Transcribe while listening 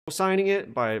signing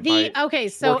it by okay,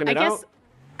 so working I it guess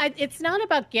out? it's not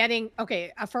about getting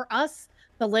for us.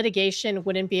 The litigation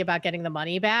wouldn't be about getting the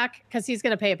money back because he's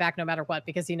going to pay it back no matter what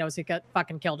because he knows he got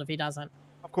fucking killed if he doesn't.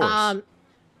 Of course.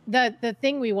 The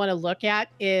thing we want to look at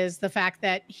is the fact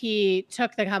that he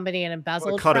took the company and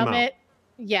embezzled cut him from out. it.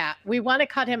 Yeah, we want to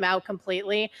cut him out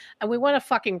completely, and we want to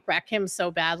fucking wreck him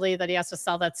so badly that he has to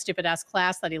sell that stupid ass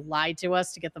class that he lied to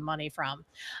us to get the money from.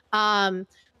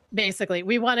 Basically,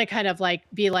 we want to kind of like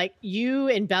be like, you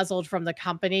embezzled from the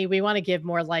company. We want to give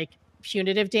more like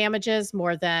punitive damages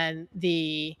more than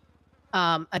the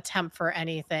attempt for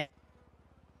anything.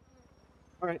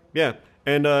 All right. Yeah,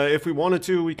 and if we wanted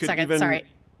to, we could even. Sorry.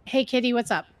 Hey, Kitty,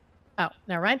 what's up? Oh,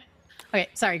 never mind. Okay,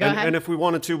 sorry. Go ahead. And if we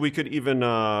wanted to, we could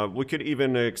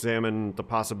even examine the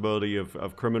possibility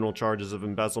of criminal charges of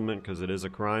embezzlement because it is a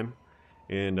crime,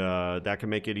 and that can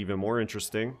make it even more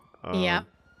interesting. Yeah.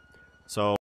 So.